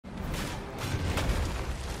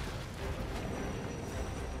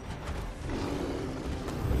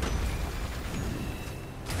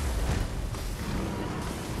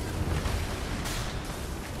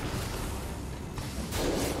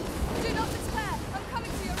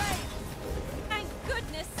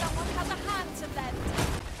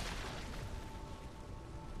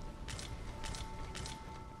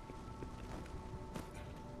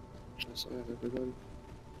Sorry, everybody.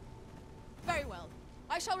 Very well.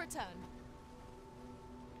 I shall return.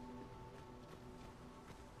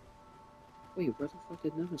 Wait, where the fuck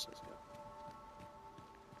did Nemesis go?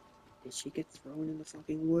 Did she get thrown in the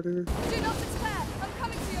fucking water? Do not despair! I'm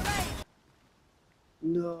coming to your aid!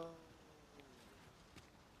 No.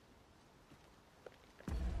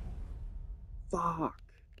 Fuck.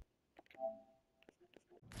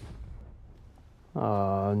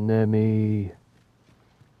 Nemi.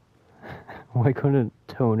 Why couldn't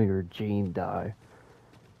Tony or Jean die?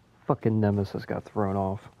 Fucking Nemesis got thrown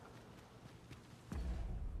off.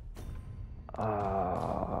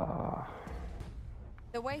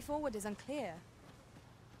 The way forward is unclear.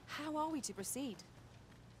 How are we to proceed?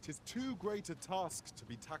 'Tis too great a task to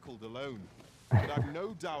be tackled alone. But I've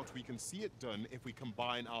no doubt we can see it done if we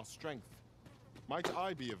combine our strength. Might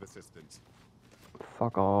I be of assistance?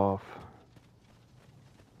 Fuck off.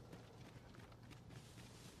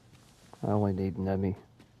 I only need Nemi.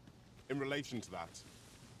 In relation to that,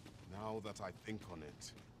 now that I think on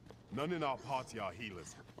it, none in our party are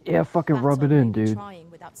healers. Yeah, fucking That's rub it why in, we've been dude.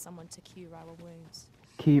 Trying without someone to cure our wounds.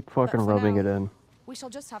 Keep fucking But for rubbing now, it in. We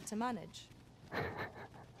shall just have to manage. I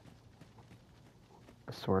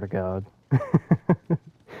swear to God.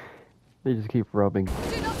 They just keep rubbing Do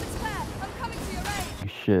not despair! I'm coming to your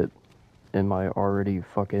aid! shit in my already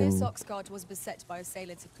fucking... This Oxguard was beset by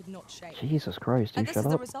assailants it could not shake. Jesus Christ, you And this shut is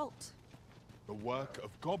the up. result. The work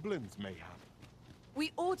of goblins, mayhap.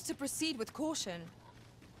 We ought to proceed with caution.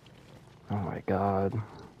 Oh my God.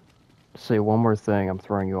 Say one more thing, I'm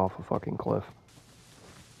throwing you off a fucking cliff.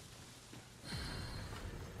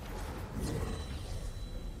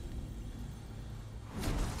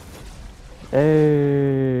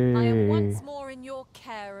 Hey! I am once more in your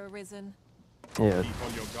care, Arisen. Yeah. Keep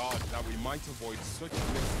on your guard that we might avoid such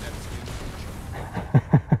missteps in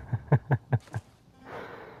future.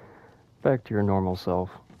 Back to your normal self.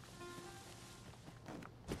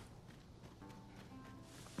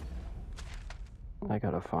 I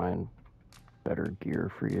gotta find better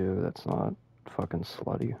gear for you that's not fucking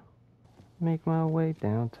slutty. Make my way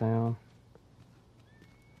downtown.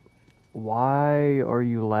 Why are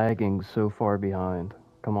you lagging so far behind?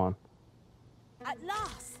 Come on. At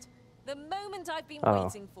last! The moment I've been Oh,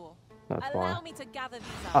 waiting for. that's Allow why. me to gather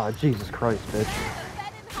these up. Oh, Jesus Christ, bitch.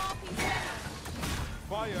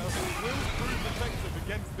 Fire will prove effective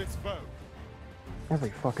against this foe. Every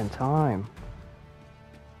fucking time.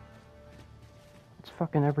 It's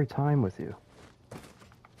fucking every time with you.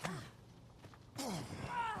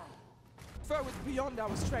 Foe is beyond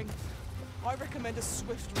our strength. I recommend a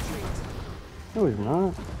swift retreat. No, he's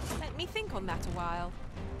not. Let me think on that a while.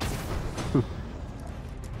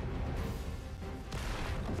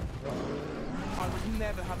 I would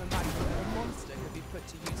never have imagined that a monster could be put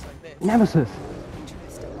to use like this. Nemesis!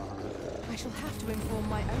 Interesting. I shall have to inform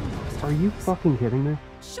my own master. Are you fucking kidding me?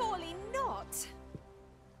 Surely not!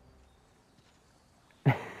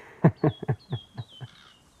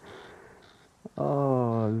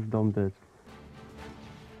 Oh, this dumb bitch.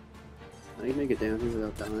 How do you make it down here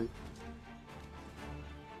without dying?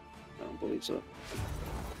 I don't believe so.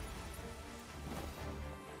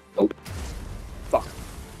 Oh! Fuck.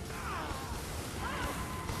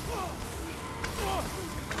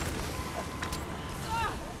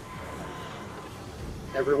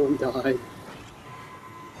 Everyone died.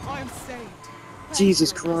 I am saved.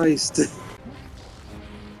 Jesus Christ!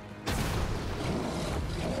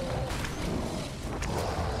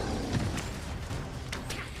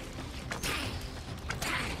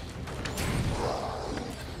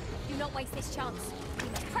 Do not waste this chance. We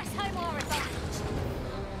must press home our advantage.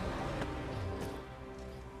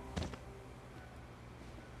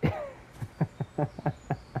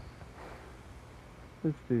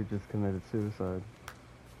 This dude just committed suicide.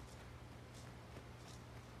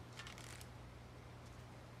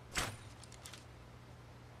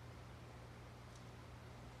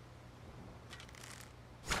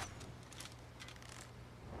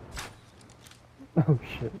 Oh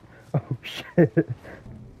shit. Oh shit.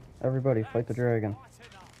 Everybody fight the dragon. What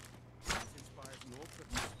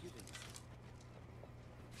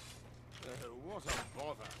a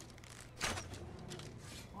bother.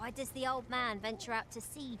 Why does the old man venture out to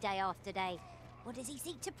sea day after day? What does he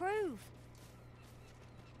seek to prove?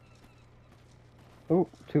 Oh,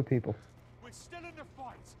 two people. We're still in the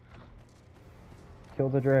fight. Kill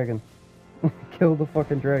the dragon. Kill the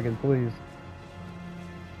fucking dragon, please.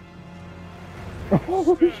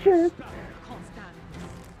 Oh shit!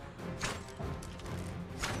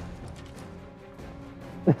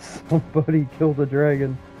 Somebody kill the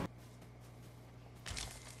dragon.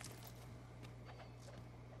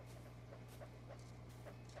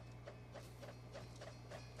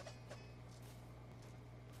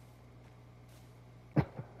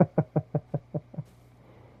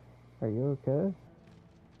 Are you okay?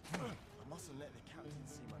 I mustn't let the captain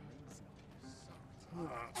see my knees.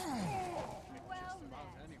 Well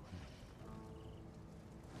met.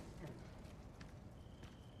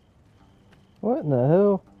 What in the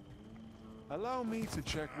hell? Allow me to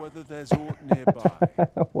check whether there's aught nearby.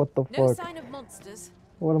 What the No fuck? sign of monsters.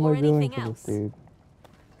 What am or I doing anything to else. this dude?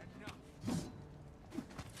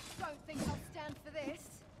 Don't think I'll stand for this.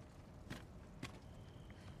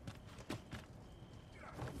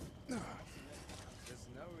 There's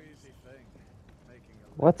no easy thing making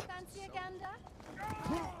a What? Fancy a gander?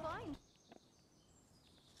 Fine.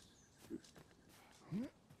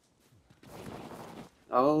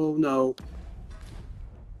 Oh no.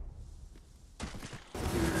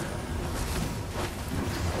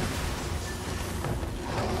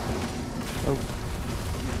 Oh.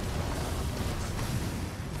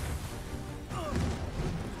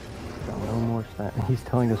 Got no more stat. He's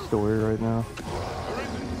telling a story right now.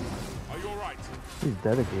 Are you alright? He's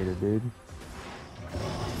dedicated, dude.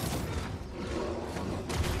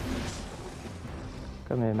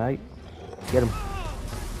 Come here, mate. Get him.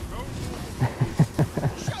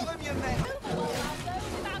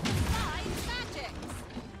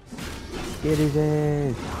 Get his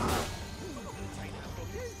ass.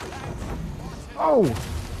 Oh!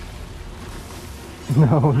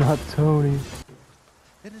 No, not Tony.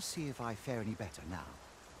 Let us see if I fare any better now.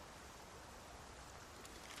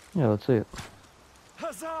 Yeah, let's see it.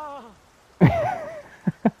 Huzzah!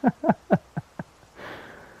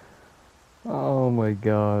 Oh my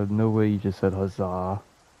god, no way you just said huzzah.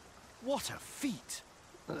 What a feat!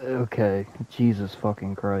 Okay, Jesus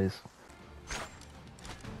fucking Christ.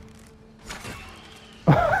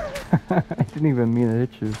 I didn't even mean to hit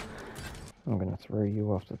you. I'm gonna throw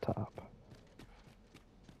you off the top.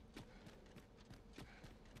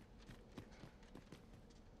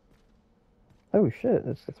 Oh shit,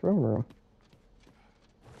 it's the throne room.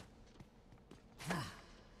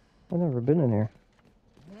 I've never been in here.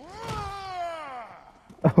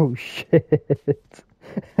 Oh shit.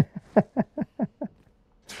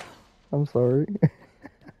 I'm sorry.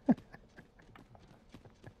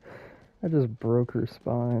 I just broke her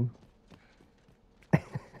spine.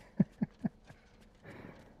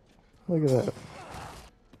 Look at that.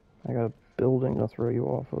 I got a building to throw you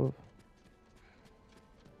off of.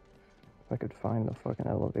 If I could find the fucking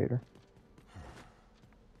elevator.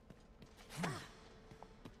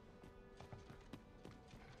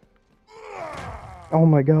 Oh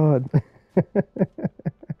my god.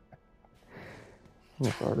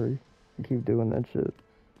 I'm sorry. I keep doing that shit.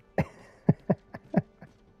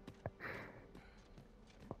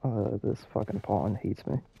 This fucking pawn hates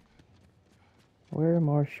me. Where am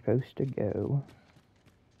I supposed to go?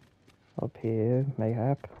 Up here,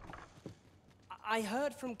 mayhap? I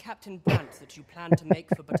heard from Captain Brandt that you plan to make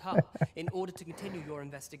for Batar in order to continue your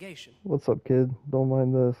investigation. What's up, kid? Don't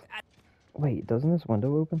mind this. Wait, doesn't this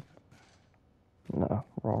window open? No,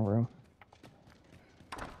 wrong room.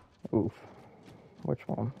 Oof. Which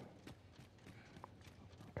one?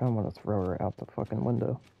 I kinda wanna throw her out the fucking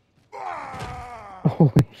window.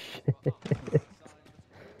 Holy shit.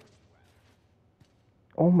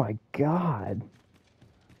 Oh my god.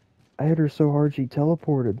 I hit her so hard she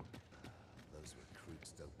teleported. Those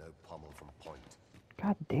recruits don't know pommel from point.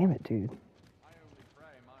 God damn it, dude. I only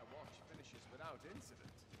pray my watch finishes without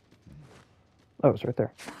incident. Oh, it's right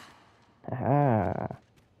there. Aha.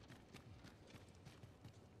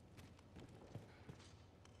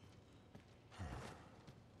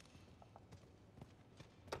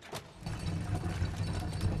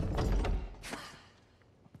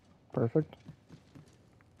 Perfect.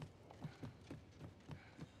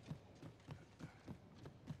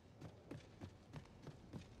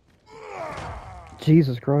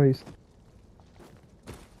 Jesus Christ.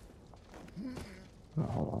 Oh,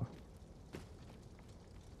 hold on. What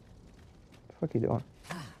the fuck are you doing?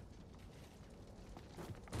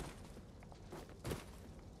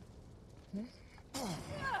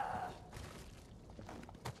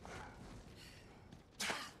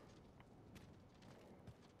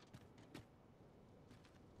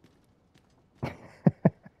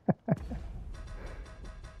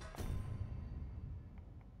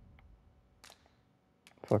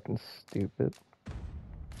 Fucking stupid.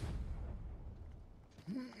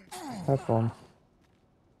 Have fun.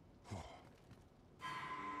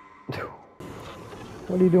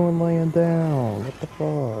 What are you doing laying down? What the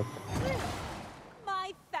fuck?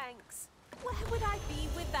 My thanks. Where would I be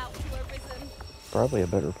without you, Arisen? Probably a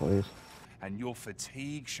better place. And your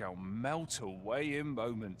fatigue shall melt away in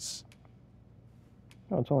moments.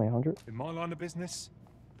 Oh, it's only 100. In my line of business,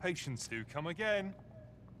 patients do come again.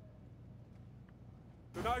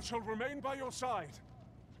 Then I shall remain by your side.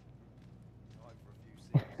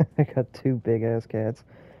 I got two big ass cats.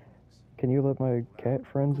 Can you let my cat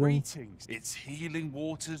friends in? Greetings. Its healing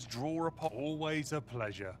waters draw upon. Always a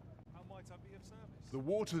pleasure. The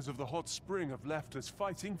waters of the hot spring have left us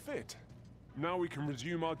fighting fit. Now we can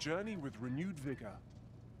resume our journey with renewed vigor.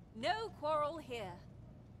 No quarrel here.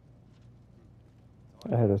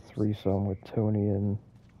 I had a threesome with Tony and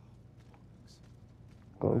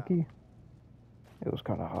Loki. It was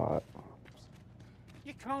kind of hot.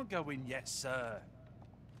 You can't go in yet, sir.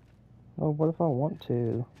 Oh, what if I want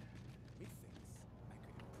to?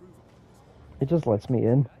 It just lets me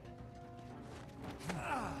in.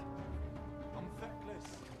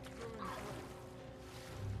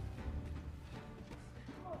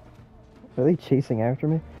 Are they chasing after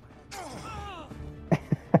me?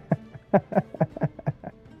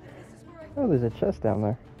 Oh, there's a chest down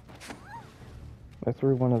there. I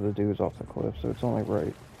threw one of the dudes off the cliff, so it's only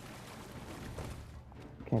right.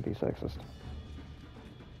 Can't be sexist.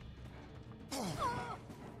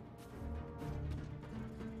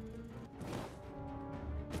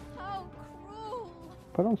 How cruel!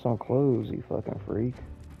 Put on some clothes, you fucking freak.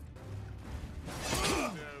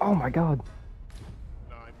 Oh my god.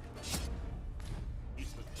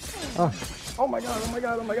 Ah. Oh my god, oh my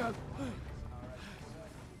god, oh my god.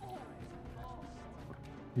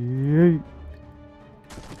 Yeet.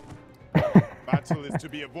 Battle is to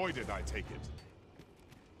be avoided, I take it.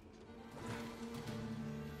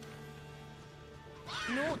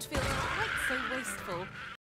 Naught feels quite so wasteful.